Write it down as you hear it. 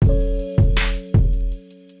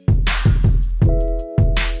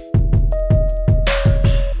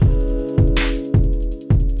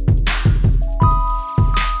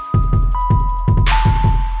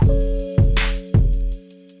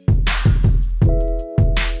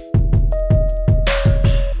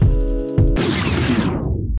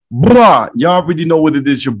Blah. Y'all already know what it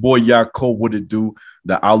is. Your boy Yako, what it do?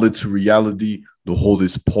 The outlet to reality, the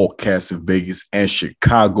holdest podcast in Vegas and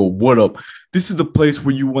Chicago. What up? This is the place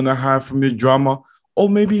where you want to hide from your drama or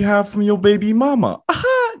maybe hide from your baby mama.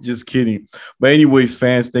 Just kidding. But anyways,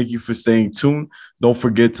 fans, thank you for staying tuned. Don't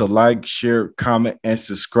forget to like, share, comment, and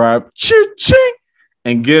subscribe. Ching!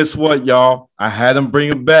 And guess what, y'all? I had him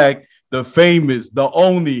bring him back. The famous, the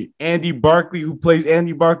only Andy Barkley, who plays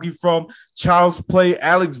Andy Barkley from Child's Play,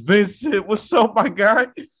 Alex Vincent. What's up, my guy?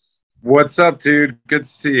 What's up, dude? Good to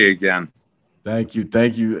see you again. Thank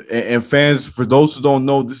you. And fans, for those who don't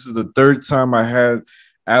know, this is the third time I had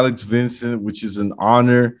Alex Vincent, which is an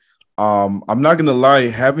honor. I'm not gonna lie,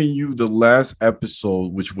 having you the last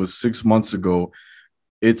episode, which was 6 months ago,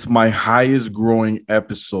 it's my highest growing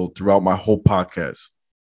episode throughout my whole podcast.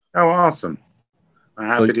 Oh, awesome. I'm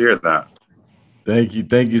happy to hear that. Thank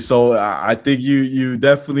you. So I think you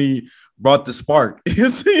definitely brought the spark.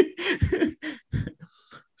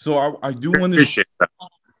 So I do want to appreciate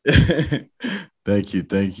that. Thank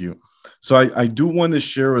you. So I do want to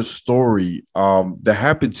share a story that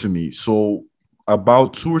happened to me. So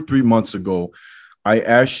about 2 or 3 months ago, I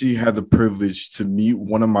actually had the privilege to meet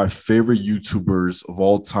one of my favorite YouTubers of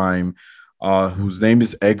all time, whose name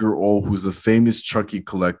is Edgar O, who's a famous Chucky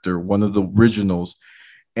collector, one of the originals.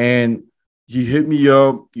 And he hit me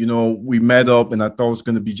up, we met up, and I thought it was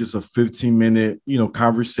going to be just a 15-minute,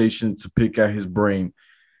 conversation to pick at his brain.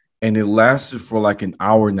 And it lasted for like an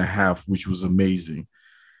hour and a half, which was amazing.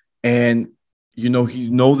 And, he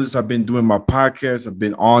noticed I've been doing my podcast, I've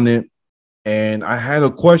been on it. And I had a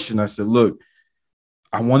question. I said, look,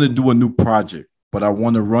 I want to do a new project, but I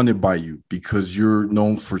want to run it by you because you're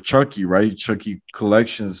known for Chucky, right? Chucky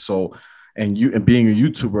collections. So, and being a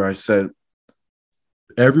YouTuber, I said,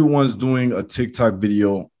 everyone's doing a TikTok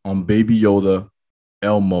video on Baby Yoda,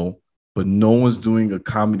 Elmo, but no one's doing a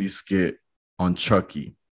comedy skit on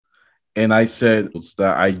Chucky. And I said, it's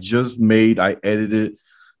that I just made, I edited,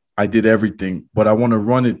 I did everything, but I want to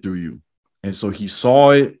run it through you. And so he saw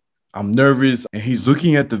it. I'm nervous. And he's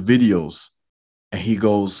looking at the videos and he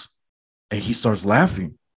goes, and he starts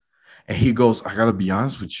laughing. And he goes, I got to be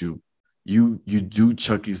honest with you. You do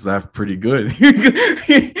Chucky's laugh pretty good.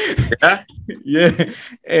 Yeah. Yeah.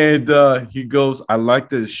 And he goes, I like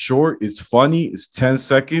that it's short, it's funny, it's 10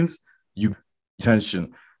 seconds. You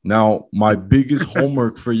attention. Now, my biggest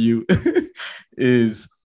homework for you is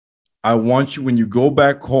I want you, when you go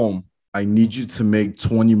back home, I need you to make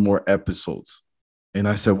 20 more episodes. And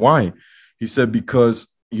I said, why? He said, because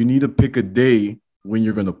you need to pick a day when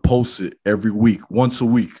you're going to post it every week, once a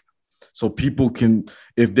week. So people can,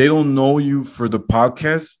 if they don't know you for the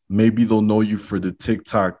podcast, maybe they'll know you for the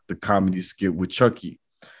TikTok, the comedy skit with Chucky.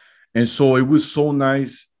 And so it was so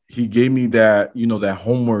nice. He gave me that, that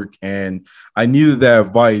homework, and I needed that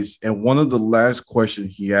advice. And one of the last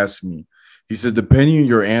questions he asked me, he said, depending on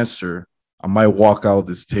your answer, I might walk out of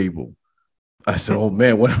this table. I said, oh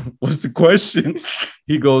man, what's the question?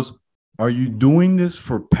 He goes, are you doing this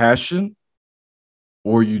for passion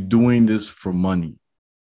or are you doing this for money?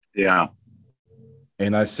 Yeah.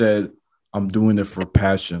 And I said, I'm doing it for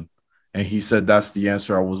passion. And he said, that's the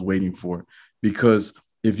answer I was waiting for. Because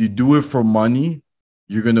if you do it for money,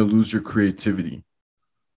 you're going to lose your creativity.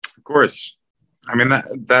 Of course. I mean,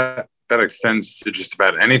 that extends to just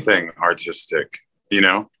about anything artistic,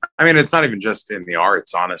 I mean, it's not even just in the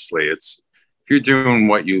arts, honestly. It's, if you're doing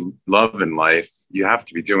what you love in life, you have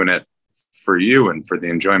to be doing it for you and for the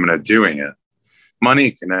enjoyment of doing it.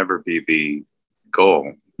 Money can never be the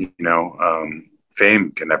goal.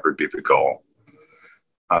 Fame can never be the goal.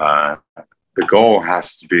 The goal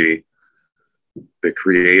has to be the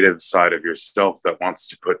creative side of yourself that wants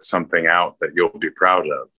to put something out that you'll be proud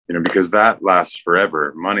of, because that lasts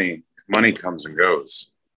forever. Money comes and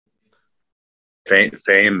goes.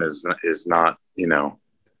 Fame is not,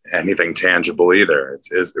 anything tangible either.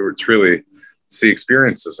 It's really, it's the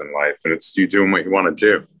experiences in life, and it's you doing what you want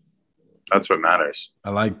to do. That's what matters. I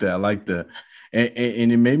like that.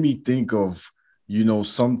 And it made me think of,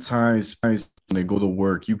 sometimes when they go to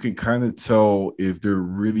work, you can kind of tell if they're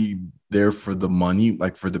really there for the money,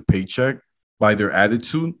 like for the paycheck, by their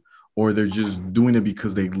attitude, or they're just doing it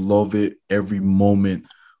because they love it every moment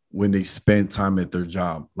when they spend time at their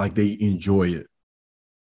job. Like they enjoy it.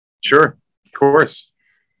 Sure. Of course.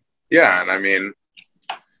 Yeah. And I mean,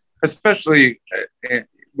 especially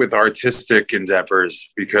with artistic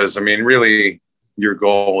endeavors, because I mean, really, your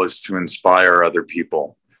goal is to inspire other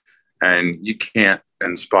people, and you can't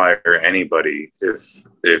inspire anybody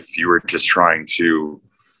if you were just trying to,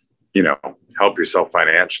 help yourself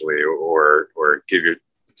financially or give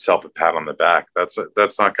yourself a pat on the back. That's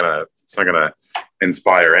not gonna it's not gonna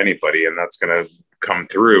inspire anybody, and that's gonna come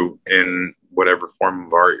through in whatever form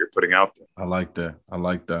of art you're putting out there. I like that. I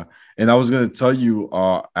like that. And I was gonna tell you,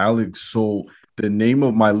 Alex. So the name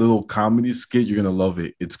of my little comedy skit, you're gonna love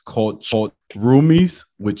it. It's called Roomies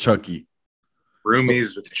with Chucky. So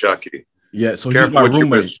Roomies with Chucky. yeah, so he's Careful my what you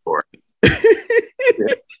roommate. wish for.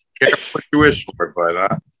 Yeah. Careful what you wish for,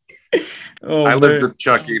 but Oh I lived man. with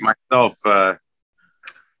Chucky myself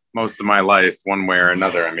most of my life, one way or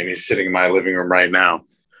another. I mean, he's sitting in my living room right now.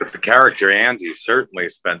 But the character Andy certainly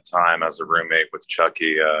spent time as a roommate with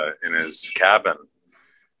Chucky in his cabin.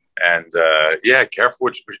 And yeah, careful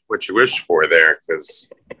what you wish for there, because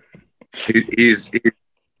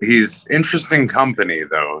he's interesting company,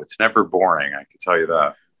 though. It's never boring, I can tell you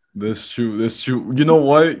that. That's true. That's true. You know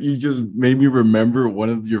what? You just made me remember one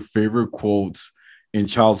of your favorite quotes in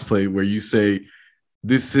Child's Play where you say,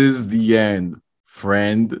 "This is the end,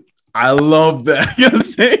 friend." I love that. You know what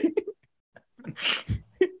I'm saying?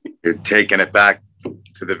 You're taking it back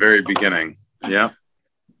to the very beginning. Yeah.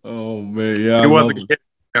 Oh man, yeah, I He was love a it. kid.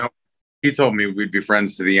 You know, he told me we'd be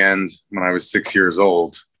friends to the end when I was 6 years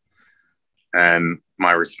old. And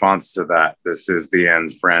my response to that, this is the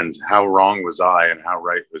end, friend. How wrong was I and how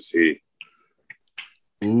right was he?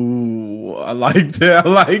 Ooh, I like that. I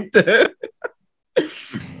like that.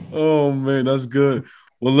 Oh man, that's good.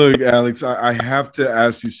 Well, look, Alex, I have to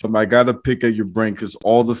ask you something. I gotta pick at your brain because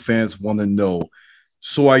all the fans want to know.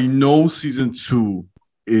 So I know season two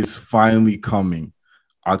is finally coming,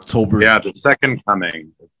 October. Yeah, the second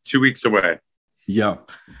coming, 2 weeks away. Yeah,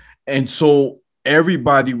 and so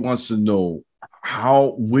everybody wants to know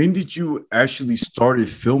when did you actually started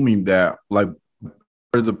filming that? Like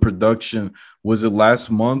for the production, was it last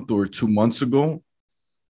month or 2 months ago?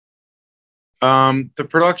 The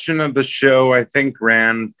production of the show, I think,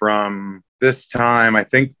 ran from this time, I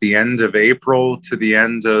think the end of April to the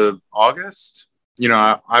end of August. You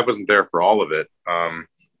know, I wasn't there for all of it.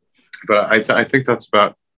 But I think that's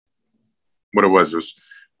about what it was. It was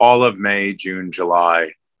all of May, June,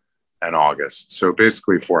 July, and August. So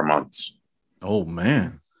basically 4 months. Oh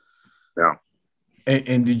man. Yeah.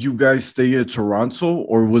 And did you guys stay in Toronto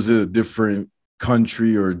or was it a different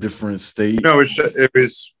country or a different state? No, it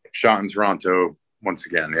was shot in Toronto once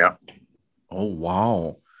again. Yeah. Oh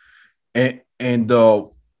wow. And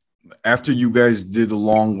after you guys did a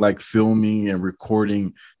long like filming and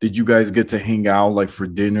recording, did you guys get to hang out like for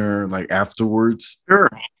dinner like afterwards? Sure.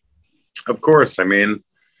 Of course. I mean,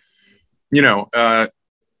 you know,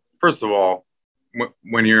 first of all,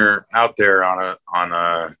 when you're out there on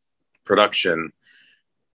a production,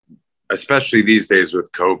 especially these days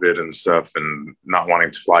with COVID and stuff, and not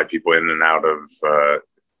wanting to fly people in and out of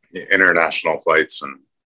international flights and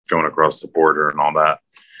going across the border and all that.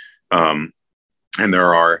 And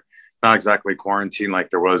there are not exactly quarantine like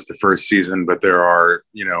there was the first season, but there are,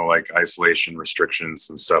 you know, like isolation restrictions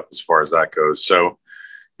and stuff as far as that goes. So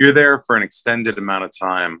you're there for an extended amount of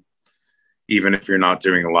time, even if you're not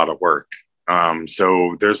doing a lot of work.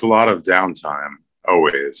 So there's a lot of downtime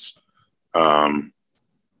always.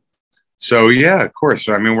 So yeah, of course.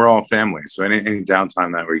 I mean, we're all family. So any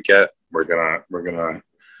downtime that we get, we're gonna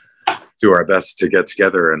do our best to get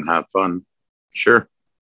together and have fun. Sure.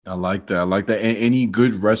 I like that. I like that. And any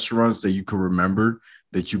good restaurants that you can remember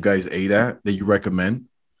that you guys ate at that you recommend?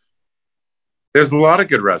 There's a lot of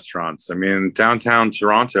good restaurants. I mean, downtown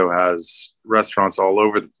Toronto has restaurants all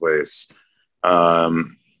over the place.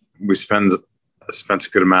 We spent a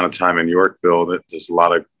good amount of time in Yorkville. There's a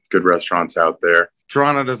lot of good restaurants out there.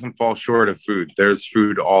 Toronto doesn't fall short of food. There's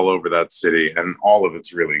food all over that city, and all of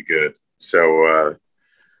it's really good. So,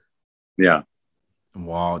 yeah.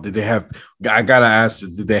 Wow. Did they have I gotta ask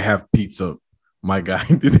this, did they have pizza? My guy,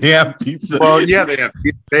 did they have pizza? Well, yeah, they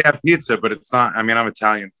have pizza, but it's not. I mean, I'm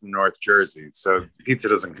Italian from North Jersey, so pizza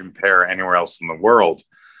doesn't compare anywhere else in the world.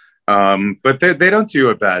 But they don't do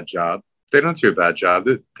a bad job. They don't do a bad job.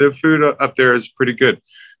 The food up there is pretty good.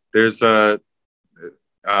 There's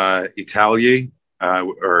Italy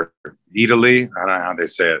or Italy. I don't know how they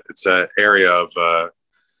say it. It's an area of a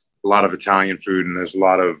lot of Italian food, and there's a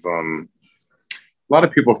lot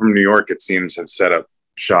of people from New York. It seems have set up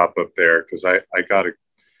shop up there because I got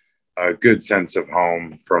a good sense of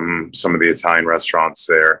home from some of the Italian restaurants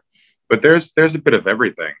there. But there's a bit of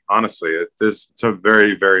everything. Honestly, it's a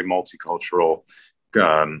very very multicultural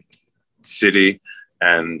city,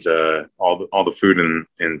 and all the food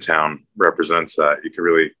in town represents that.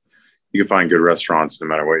 You can find good restaurants no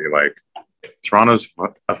matter what you like. Toronto's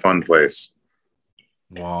a fun place.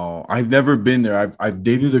 Wow. I've never been there. I've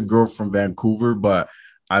dated a girl from Vancouver, but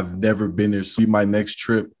I've never been there. So be my next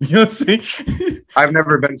trip. You know what I'm saying? I've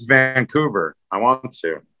never been to Vancouver. I want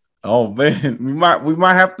to. Oh man, we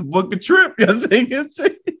might have to book a trip. You know what I'm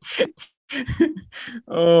saying?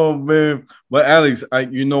 Oh man. But Alex,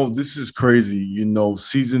 this is crazy.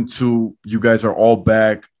 Season 2, you guys are all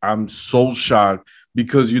back. I'm so shocked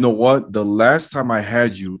because you know what? The last time I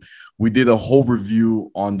had you, we did a whole review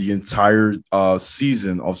on the entire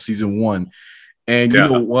season of season 1. And you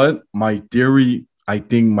know Yeah. what? My theory, I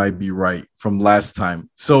think, might be right from last time.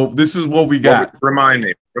 So this is what we Well, got. remind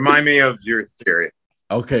me of your theory.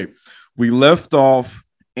 Okay. We left off.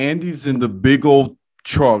 Andy's in the big old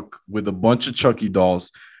truck with a bunch of Chucky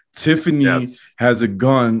dolls. Tiffany Yes. has a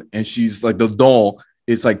gun and she's like, the doll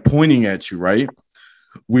is like pointing at you, right?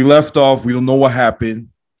 We left off. We don't know what happened.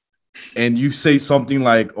 And you say something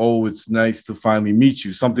like, oh, it's nice to finally meet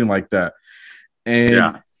you, something like that. And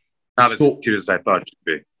Yeah. Not as cute as I thought you'd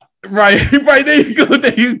be. right, right.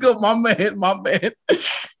 There you go. My man.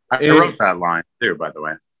 I wrote that line too, by the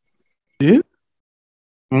way. Did?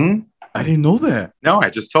 Hmm? I didn't know that. No, I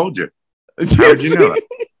just told you. How did you know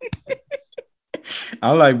that?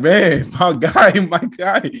 I'm like, man, my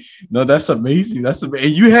guy. No, that's amazing. That's amazing.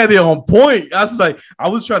 And you had it on point. I was like, I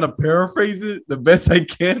was trying to paraphrase it the best I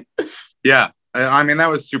can. Yeah. I mean, that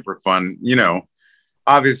was super fun.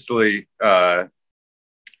 Obviously,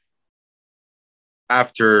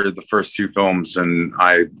 after the first 2 films, and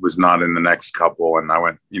I was not in the next couple, and I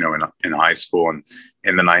went, in high school and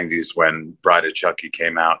in the 90s when Bride of Chucky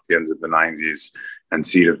came out, the end of the 90s, and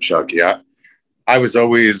Seed of Chucky. I was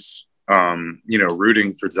always,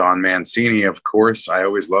 rooting for Don Mancini, of course. I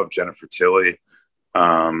always loved Jennifer Tilly.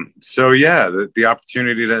 So yeah, the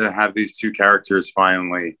opportunity to have these 2 characters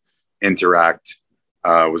finally interact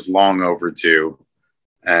was long overdue.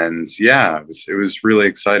 And yeah, it was really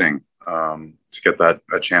exciting to get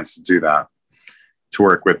a chance to do that, to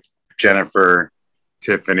work with Jennifer,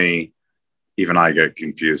 Tiffany. Even I get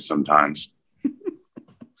confused sometimes.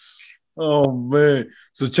 Oh man.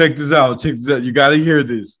 So check this out. You got to hear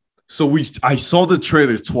this. So I saw the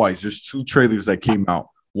trailer twice. There's 2 trailers that came out.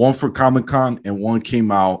 One for Comic-Con and one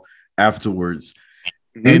came out afterwards.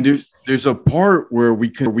 Mm-hmm. And there's a part where we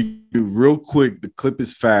do real quick. The clip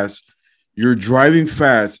is fast. You're driving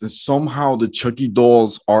fast, and somehow the Chucky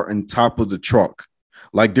dolls are on top of the truck,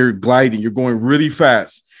 like they're gliding. You're going really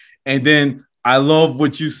fast, and then I love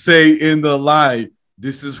what you say in the line.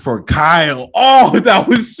 This is for Kyle. Oh, that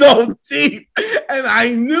was so deep, and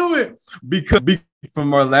I knew it because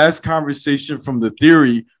from our last conversation from the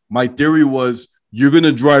theory, my theory was you're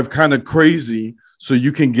gonna drive kind of crazy so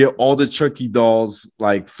you can get all the Chucky dolls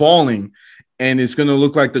like falling. And it's going to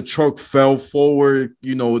look like the truck fell forward,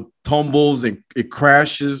 tumbles and it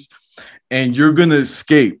crashes, and you're going to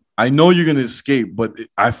escape. I know you're going to escape, but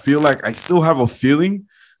I feel like I still have a feeling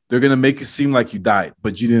they're going to make it seem like you died,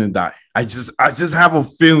 but you didn't die. I just have a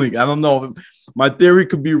feeling. I don't know. My theory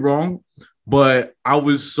could be wrong, but I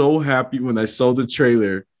was so happy when I saw the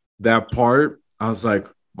trailer, that part. I was like,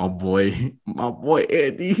 my boy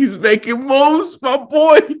Andy, he's making moves, my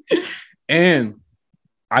boy. And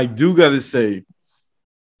I do got to say,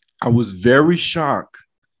 I was very shocked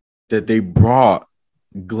that they brought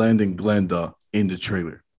Glenn and Glenda in the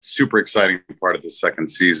trailer. Super exciting part of the second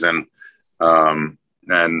season. And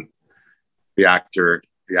the actor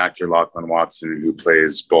Lachlan Watson, who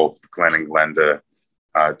plays both Glenn and Glenda,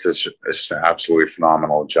 does an absolutely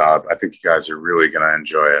phenomenal job. I think you guys are really going to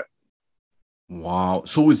enjoy it. Wow.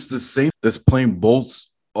 So it's the same that's playing both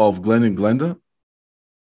of Glenn and Glenda?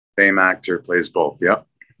 Same actor plays both, yep.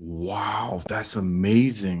 Wow, that's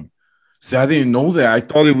amazing. See, I didn't know that. I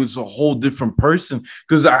thought it was a whole different person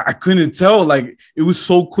because I couldn't tell. Like, it was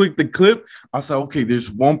so quick, the clip. I was like, okay, there's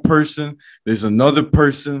one person, there's another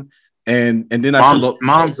person. And then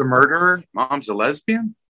Mom's a murderer? Mom's a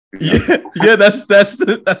lesbian? Yeah, that's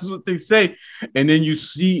what they say. And then you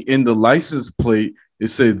see in the license plate, it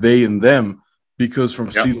said they and them because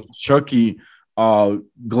from Seed of Chucky,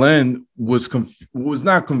 Glenn was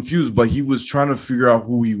not confused, but he was trying to figure out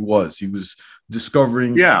who he was. He was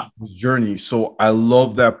discovering his journey. So I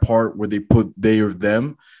love that part where they put they or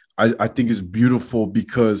them. I think it's beautiful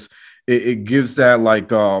because it gives that, like,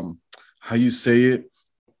 how you say it?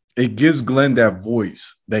 It gives Glenn that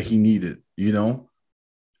voice that he needed,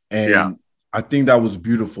 And I think that was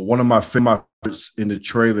beautiful. One of my favorites in the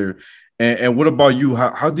trailer. And what about you?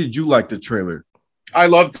 How did you like the trailer? I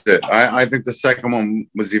loved it. I think the second one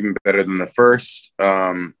was even better than the first.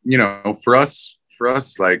 For us,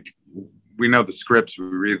 like, we know the scripts, we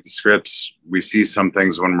read the scripts, we see some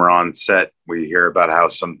things when we're on set, we hear about how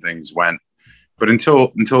some things went, but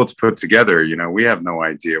until it's put together, we have no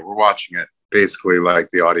idea. We're watching it basically like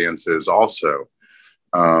the audience is also.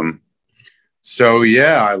 Um, so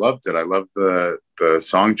yeah, I loved it. I loved the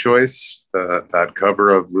song choice, that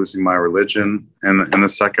cover of "Losing My Religion," and the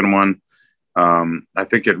second one. I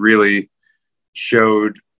think it really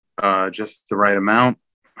showed just the right amount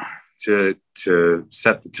to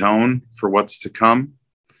set the tone for what's to come.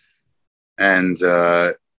 And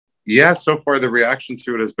yeah, so far the reaction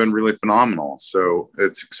to it has been really phenomenal. So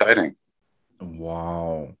it's exciting.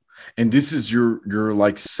 Wow. And this is your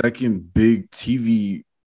like second big TV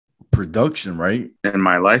production, right? In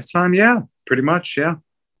my lifetime, yeah, pretty much, yeah.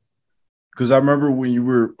 Because I remember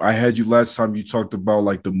when I had you last time, you talked about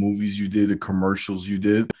like the movies you did, the commercials you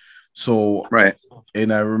did. So, Right.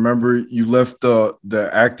 and I remember you left the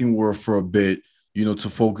acting world for a bit, to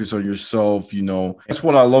focus on yourself. That's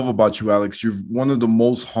what I love about you, Alex. You're one of the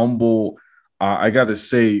most humble, I gotta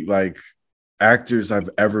say, like actors I've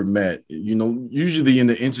ever met. Usually in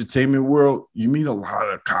the entertainment world, you meet a lot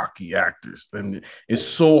of cocky actors, and it's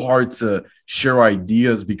so hard to share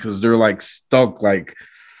ideas because they're like stuck, like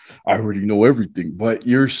I already know everything. But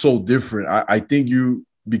you're so different. I think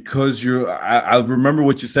because I remember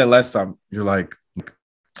what you said last time. You're like,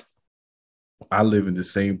 I live in the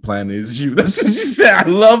same planet as you. That's what you said. I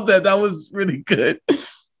love that. That was really good.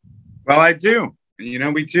 Well, I do.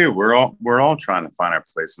 We do. We're all trying to find our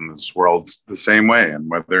place in this world the same way, and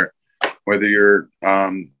whether you're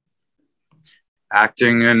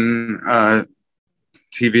acting in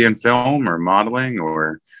TV and film, or modeling,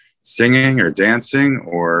 or singing, or dancing,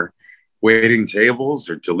 or waiting tables,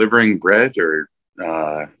 or delivering bread, or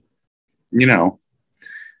you know,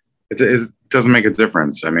 it doesn't make a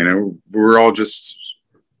difference. I mean, we're all just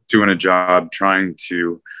doing a job, trying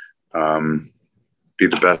to be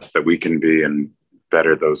the best that we can be and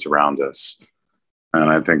better those around us. And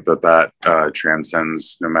I think that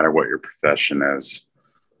transcends no matter what your profession is.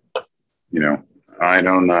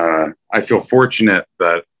 I feel fortunate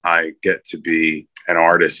that I get to be an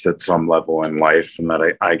artist at some level in life, and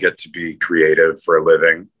that I get to be creative for a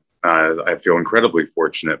living. I feel incredibly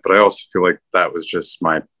fortunate, but I also feel like that was just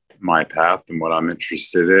my path and what I'm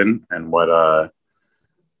interested in, and what I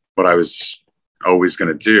was always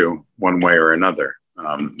going to do one way or another.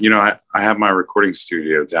 I have my recording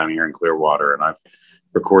studio down here in Clearwater, and I've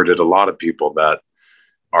recorded a lot of people that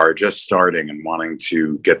are just starting and wanting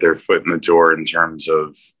to get their foot in the door in terms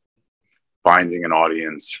of finding an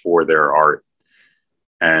audience for their art.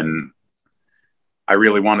 And I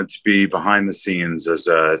really wanted to be behind the scenes as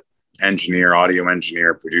a engineer, audio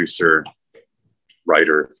engineer, producer,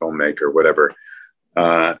 writer, filmmaker, whatever,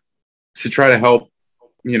 to try to help,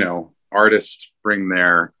 artists bring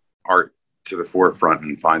their art to the forefront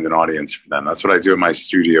and find an audience for them. That's what I do in my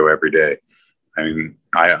studio every day. I mean,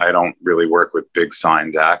 I don't really work with big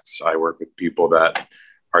signed acts. I work with people that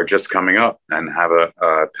are just coming up and have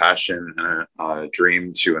a passion and a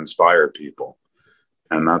dream to inspire people.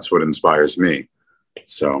 And that's what inspires me.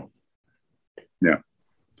 So, yeah.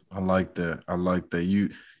 I like that. I like that. You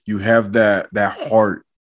have that heart,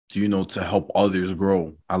 to help others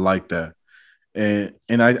grow. I like that. And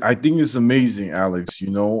I think it's amazing, Alex.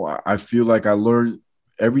 I feel like I learned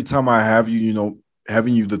every time I have you,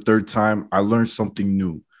 having you the third time, I learned something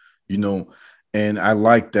new, you know, and I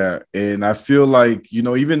like that. And I feel like,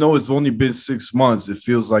 even though it's only been 6 months, it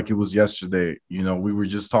feels like it was yesterday. We were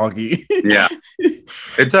just talking. Yeah,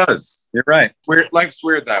 it does. You're right. Life's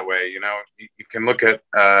weird that way. You can look at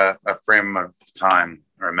a frame of time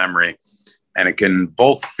or a memory, and it can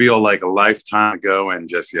both feel like a lifetime ago and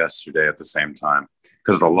just yesterday at the same time,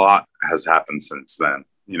 because a lot has happened since then.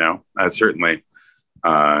 I certainly,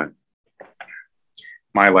 my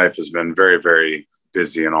life has been very, very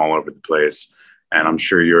busy and all over the place. And I'm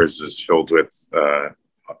sure yours is filled with,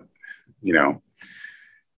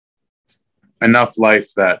 enough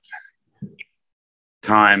life that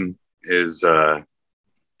time is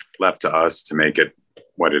left to us to make it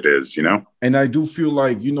what it is. And I do feel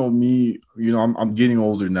like, me, I'm getting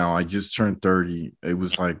older now. I just turned 30. It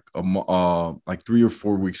was like like 3 or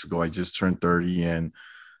 4 weeks ago. I just turned 30, and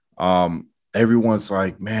everyone's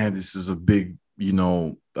like, man, this is a big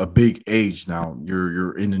age now.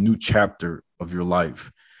 You're in a new chapter of your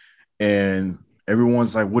life, and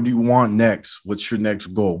everyone's like, what do you want next? What's your next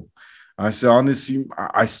goal? I said, honestly,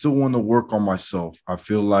 I still want to work on myself. I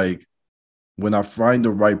feel like when I find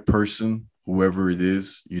the right person, whoever it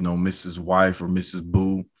is, Mrs. Wife or Mrs.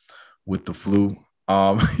 Boo with the flu,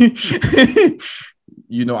 I'm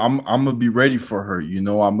gonna be ready for her.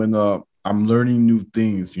 I'm learning new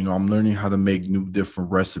things. I'm learning how to make new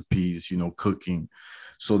different recipes, cooking.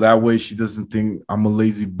 So that way she doesn't think I'm a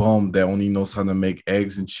lazy bum that only knows how to make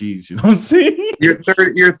eggs and cheese. You know what I'm saying? Your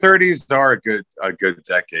 30s are a good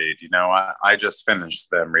decade. You know, I just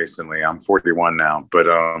finished them recently. I'm 41 now, but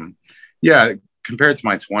yeah, compared to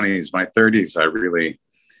my 20s, my 30s,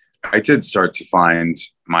 I did start to find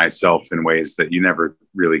myself in ways that you never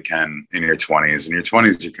really can in your 20s. In your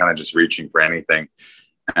 20s, you're kind of just reaching for anything,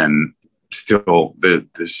 and still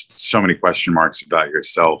there's so many question marks about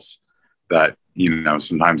yourself that, you know,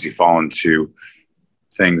 sometimes you fall into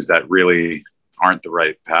things that really aren't the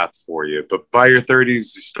right path for you. But by your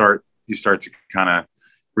 30s, you start to kind of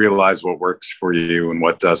realize what works for you and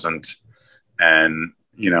what doesn't. And,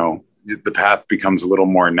 you know, the path becomes a little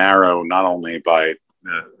more narrow, not only by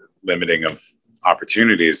the limiting of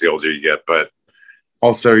opportunities the older you get, but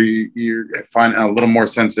also you find a little more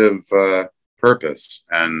sense of purpose,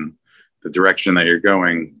 and the direction that you're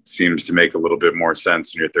going seems to make a little bit more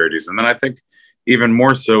sense in your 30s. And then I think even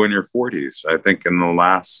more so in your 40s. I think in the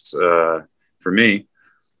last, for me,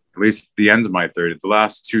 at least the end of my 30s, the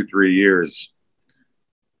last 2-3 years,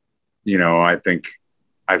 you know, I think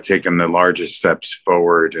I've taken the largest steps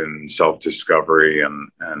forward in self-discovery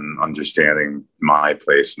and understanding my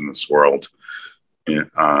place in this world. You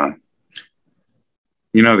know,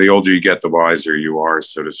 the older you get, the wiser you are,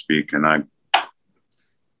 so to speak. And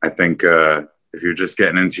I think if you're just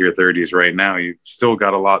getting into your 30s right now, you've still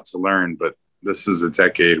got a lot to learn, but this is a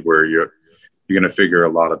decade where you're going to figure a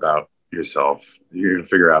lot about yourself. You're going to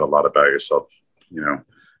figure out a lot about yourself, you know,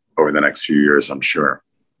 over the next few years, I'm sure.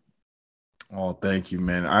 Oh, thank you,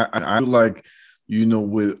 man. I feel like, you know,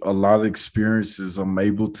 with a lot of experiences, I'm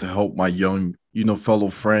able to help my young, you know, fellow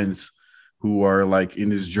friends who are like in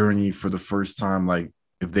this journey for the first time. Like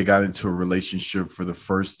if they got into a relationship for the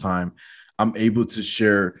first time, I'm able to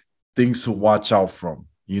share things to watch out from,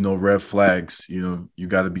 you know, red flags, you know, you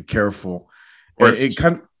got to be careful. And it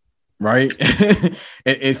kind of, right.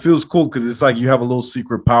 It feels cool because it's like you have a little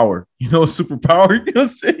secret power, you know, superpower, you know what I'm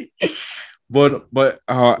saying? But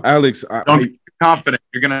Alex, don't be confident.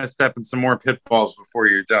 You're gonna step in some more pitfalls before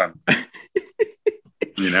you're done.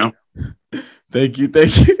 You know. Thank you.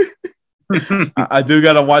 I do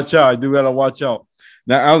gotta watch out.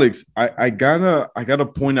 Now, Alex, I gotta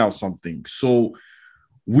point out something. So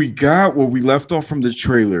we got where we left off from the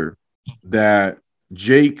trailer that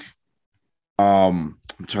Jake, I'm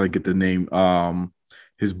trying to get the name,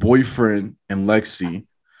 his boyfriend and Lexi,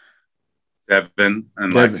 Devin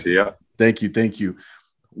and Lexi, yeah. Thank you.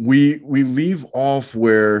 We leave off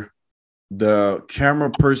where the camera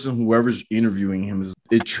person, whoever's interviewing him,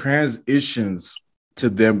 it transitions to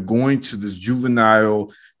them going to this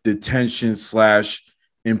juvenile detention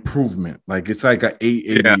 / improvement. Like it's like a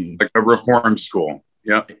 880, like a reform school.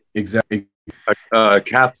 Yeah, exactly. A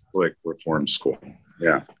Catholic reform school.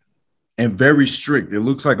 Yeah, and very strict. It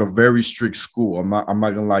looks like a very strict school. I'm not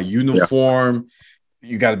gonna lie. Uniform. Yeah.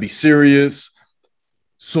 You got to be serious.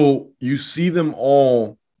 So you see them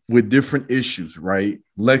all with different issues, right?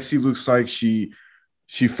 Lexi looks like she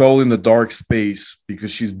fell in the dark space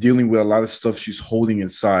because she's dealing with a lot of stuff she's holding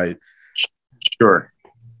inside. Sure.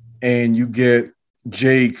 And you get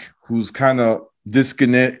Jake, who's kind of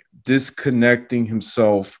disconnecting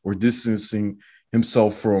himself or distancing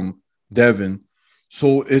himself from Devin.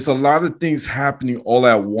 So it's a lot of things happening all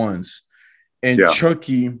at once. And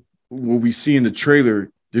Chucky, what we see in the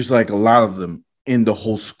trailer, there's like a lot of them in the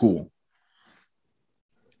whole school.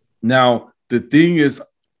 Now, the thing is,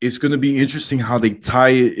 it's going to be interesting how they tie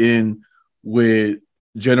it in with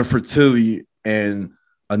Jennifer Tilly and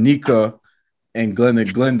Anika and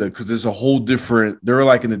Glenda, because there's a whole different, they're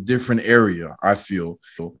like in a different area, I feel.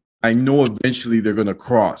 I know eventually they're going to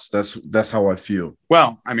cross. That's how I feel.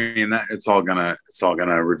 Well, I mean, it's all gonna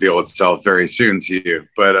reveal itself very soon to you.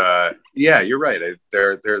 But yeah, you're right.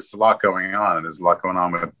 There's a lot going on. There's a lot going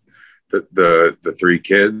on with the three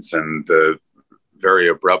kids and the very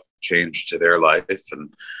abrupt change to their life.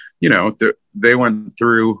 And, you know, they went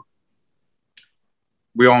through,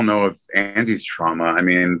 we all know of Andy's trauma. I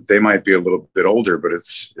mean, they might be a little bit older, but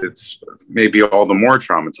it's maybe all the more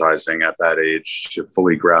traumatizing at that age to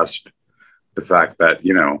fully grasp the fact that,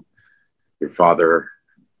 you know, your father,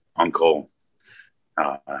 uncle,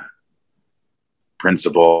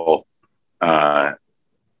 principal,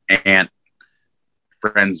 aunt,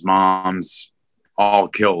 friends' moms, all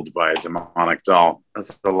killed by a demonic doll.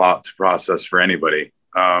 That's a lot to process for anybody.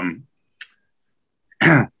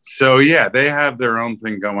 So yeah, they have their own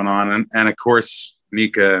thing going on, and of course,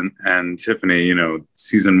 Nika and Tiffany. You know,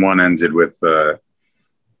 season 1 ended with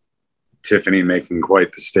Tiffany making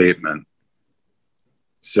quite the statement.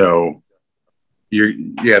 So you're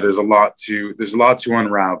yeah, there's a lot to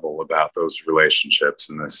unravel about those relationships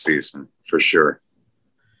in this season for sure.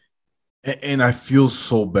 And I feel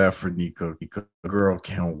so bad for Nika. Nika girl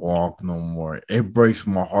can't walk no more. It breaks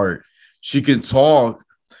my heart. She can talk.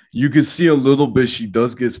 You can see a little bit. She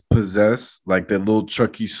does get possessed. Like that little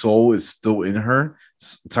Chucky soul is still in her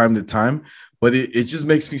time to time. But it just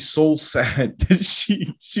makes me so sad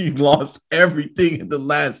that she lost everything in the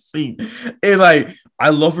last scene. And like I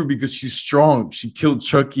love her because she's strong. She killed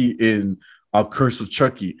Chucky in Curse of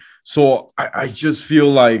Chucky. So I just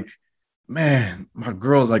feel like man, my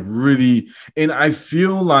girl's like really, and I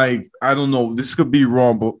feel like I don't know, this could be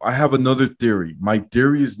wrong, but I have another theory. My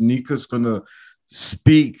theory is Nika's gonna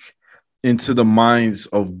speak into the minds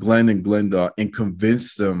of Glenn and Glenda and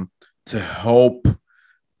convince them to help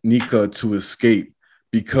Nika to escape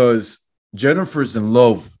because Jennifer's in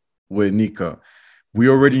love with Nika. We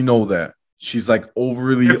already know that. She's like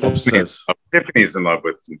overly obsessed. Tiffany's in love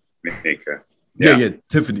with Nika. Yeah.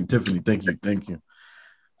 Tiffany. Thank you.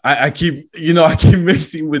 I keep, I keep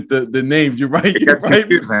mixing with the names. You're right. You're right.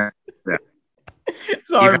 Confusing. Yeah.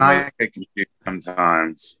 Sorry, even I get confused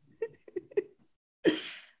sometimes.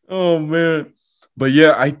 Oh man, but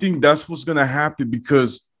yeah, I think that's what's gonna happen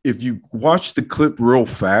because if you watch the clip real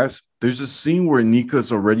fast, there's a scene where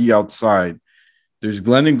Nika's already outside. There's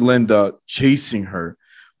Glenn and Glenda chasing her.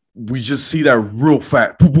 We just see that real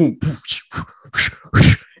fast, boom, boom,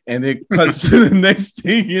 and it cuts to the next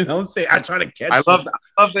thing. You know what I'm saying? I try to catch. I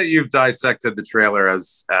love that you've dissected the trailer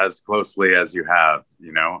as closely as you have.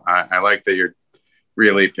 I like that you're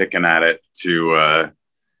really picking at it to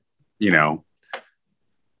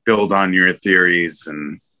build on your theories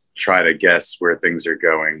and try to guess where things are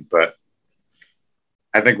going. But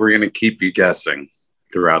I think we're going to keep you guessing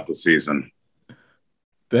throughout the season.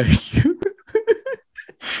 Thank you.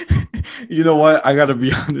 You know what? I got to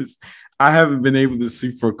be honest. I haven't been able to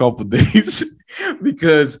sleep for a couple of days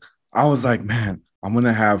because I was like, man, I'm going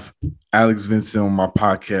to have Alex Vincent on my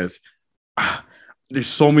podcast. There's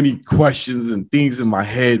so many questions and things in my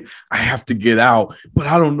head I have to get out, but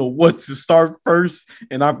I don't know what to start first.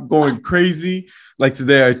 And I'm going crazy. Like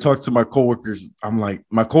today, I talked to my coworkers. I'm like,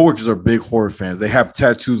 my coworkers are big horror fans. They have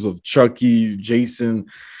tattoos of Chucky, Jason.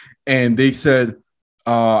 And they said,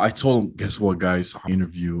 I told them, guess what, guys?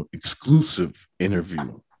 Exclusive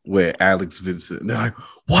interview with Alex Vincent. And they're like,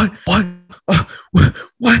 what?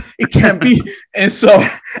 What? It can't be. And so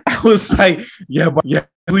I was like, yeah,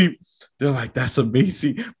 please. They're like, that's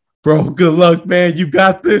amazing, bro. Good luck, man. You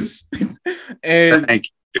got this. And thank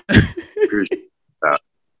you.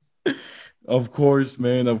 Of course,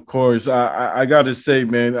 man. Of course. I gotta say,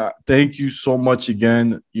 man, thank you so much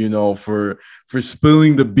again, for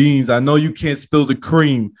spilling the beans. I know you can't spill the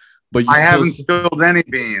cream, but I haven't spilled any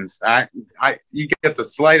beans. You get the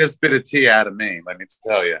slightest bit of tea out of me, let me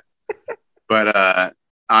tell you. But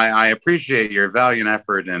I appreciate your valiant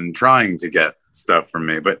effort in trying to get stuff from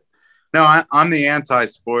me. But no, I'm the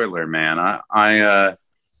anti-spoiler, man. I'm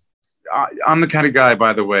the kind of guy,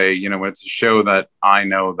 by the way, when it's a show that I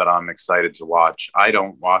know that I'm excited to watch, I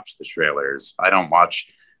don't watch the trailers. I don't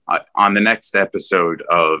watch on the next episode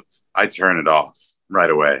I turn it off right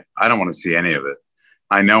away. I don't want to see any of it.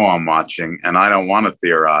 I know I'm watching and I don't want to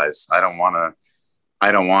theorize. I don't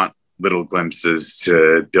want little glimpses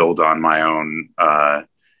to build on my own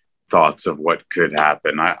thoughts of what could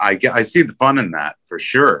happen. I see the fun in that for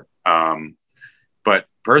sure. But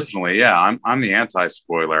personally, yeah, I'm the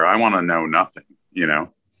anti-spoiler. I want to know nothing,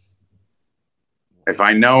 If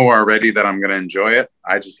I know already that I'm going to enjoy it,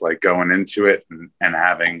 I just like going into it and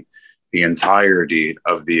having the entirety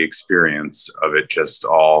of the experience of it just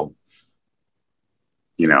all,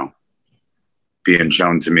 being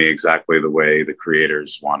shown to me exactly the way the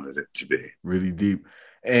creators wanted it to be. Really deep.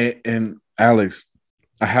 And Alex,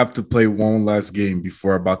 I have to play one last game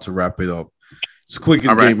before I'm about to wrap it up. It's the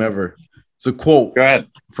quickest game ever. It's a quote. Go ahead.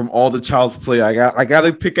 From all the Child's Play. I got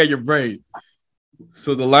to pick at your brain.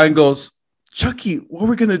 So the line goes, Chucky, what are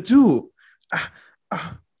we gonna do?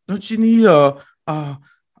 Don't you need a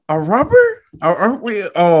rubber? Aren't we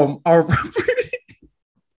a rubber?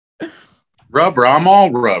 Rubber. I'm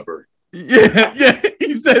all rubber. Yeah.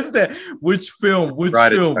 He says that. Which film?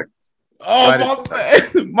 Oh,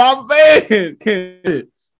 my man.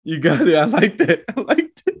 You got it. I like that.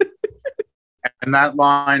 And that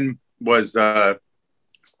line was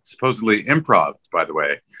supposedly improv, by the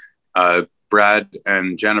way. Brad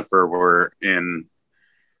and Jennifer were in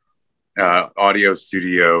audio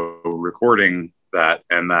studio recording that,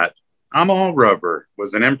 and that I'm all rubber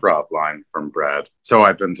was an improv line from Brad. So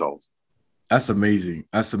I've been told. That's amazing.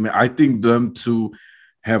 I think them two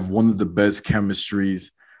have one of the best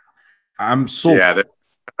chemistries. I'm so Yeah,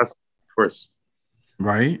 that's of course.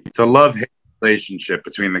 right. It's a love-hate relationship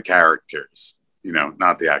between the characters, you know,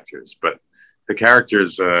 not the actors, but the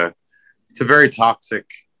characters. It's a very toxic,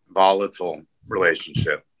 volatile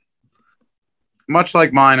relationship, much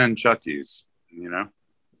like mine and Chucky's. You know.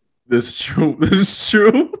 This is true. This is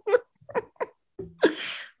true.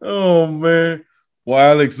 Oh man. Well,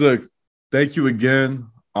 Alex, look, thank you again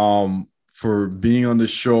for being on the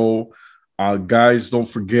show. Guys, don't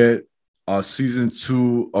forget season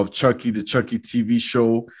 2 of Chucky, the Chucky TV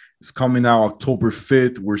show is coming out October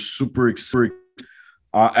 5th. We're super excited.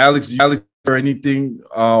 Alex, or anything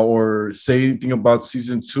or say anything about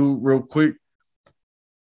season 2 real quick?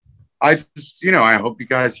 I just, you know, I hope you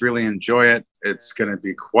guys really enjoy it. It's going to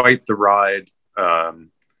be quite the ride. And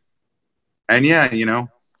yeah, you know,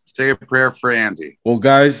 say a prayer for Andy. Well,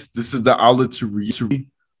 guys, this is the outlet to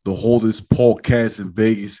the holdest podcast in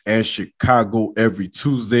Vegas and Chicago every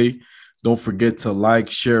Tuesday. Don't forget to like,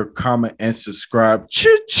 share, comment, and subscribe.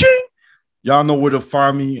 Ching! Y'all know where to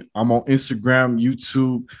find me. I'm on Instagram,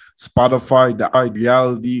 YouTube, Spotify, The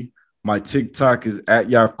Ideality. My TikTok is at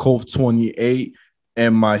Yakov28,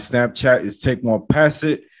 and my Snapchat is Take One Pass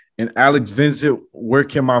It. And Alex Vincent, where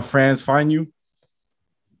can my fans find you?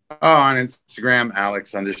 Oh, on Instagram,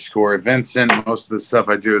 Alex_Vincent. Most of the stuff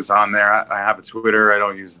I do is on there. I have a Twitter. I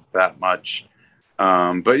don't use it that much.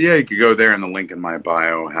 But yeah, you could go there, and the link in my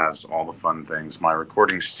bio has all the fun things. My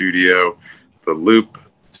recording studio,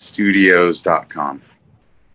 theloopstudios.com.